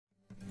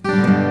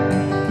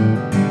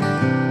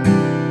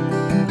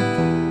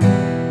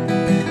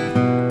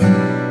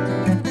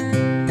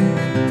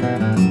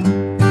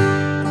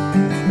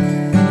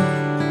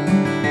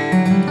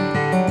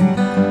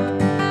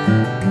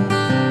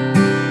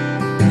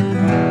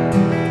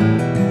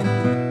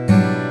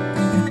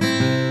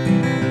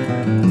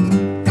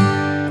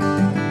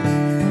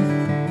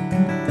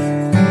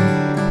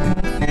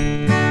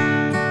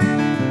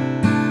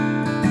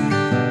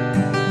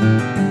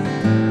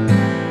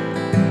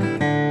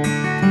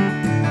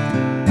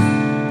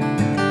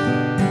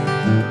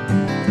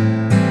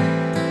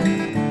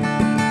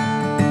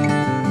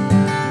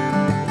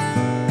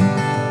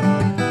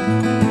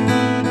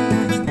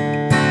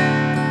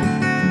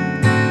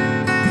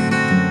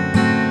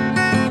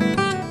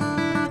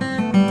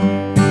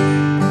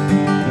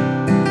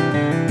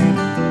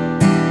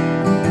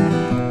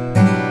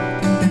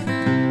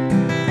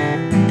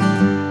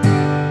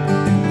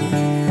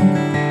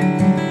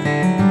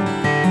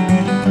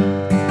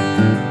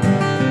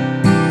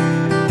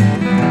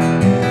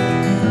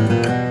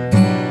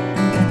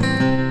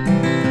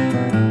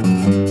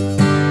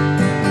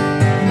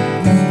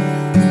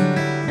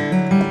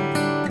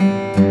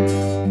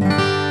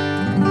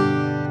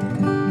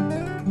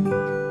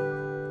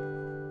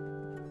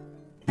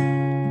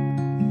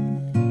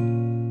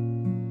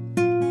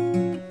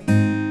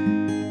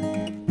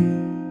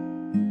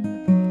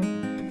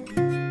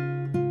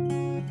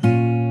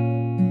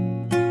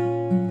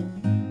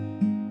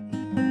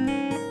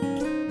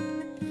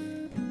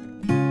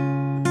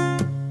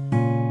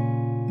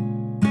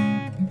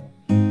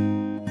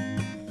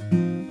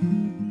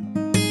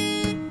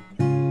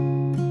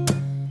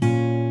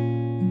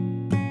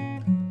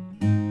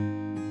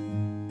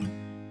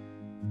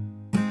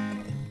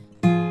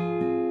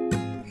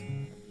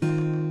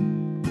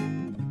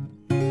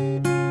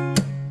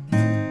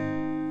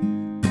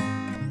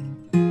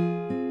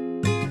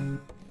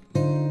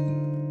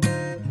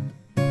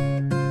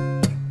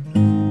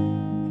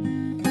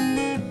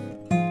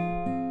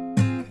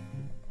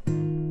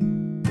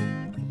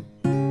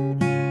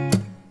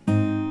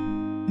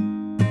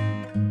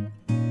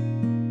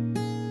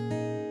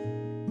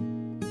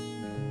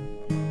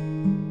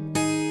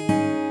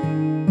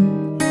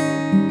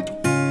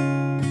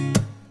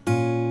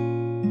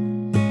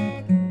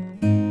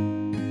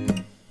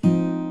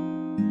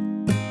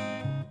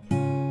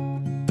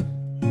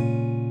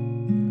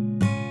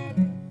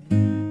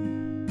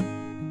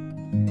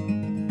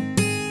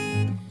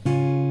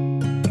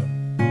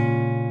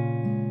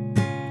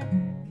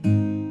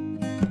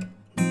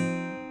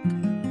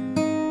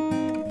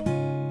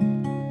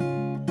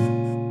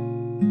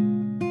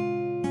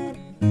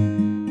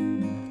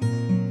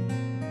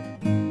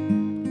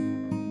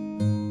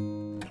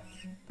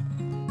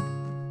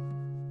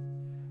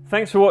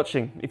Thanks for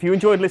watching. If you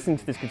enjoyed listening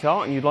to this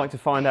guitar and you'd like to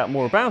find out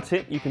more about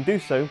it, you can do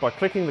so by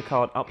clicking the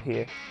card up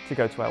here to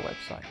go to our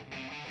website.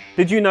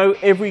 Did you know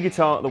every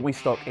guitar that we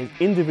stock is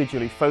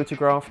individually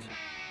photographed,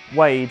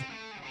 weighed,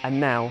 and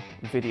now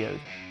videoed?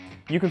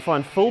 You can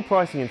find full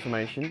pricing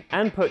information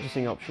and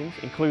purchasing options,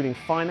 including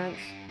finance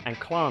and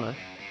Klarna,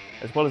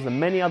 as well as the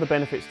many other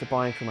benefits to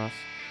buying from us,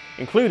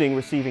 including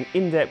receiving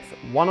in-depth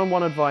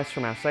one-on-one advice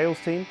from our sales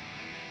team,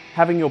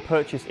 having your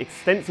purchase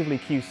extensively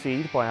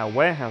QC'd by our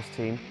warehouse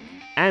team,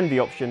 and the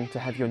option to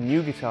have your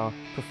new guitar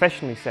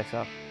professionally set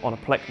up on a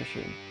Plek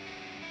machine.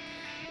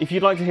 If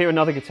you'd like to hear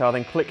another guitar,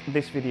 then click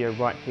this video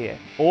right here.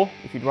 Or,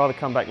 if you'd rather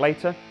come back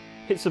later,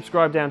 hit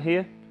subscribe down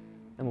here,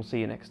 and we'll see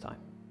you next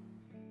time.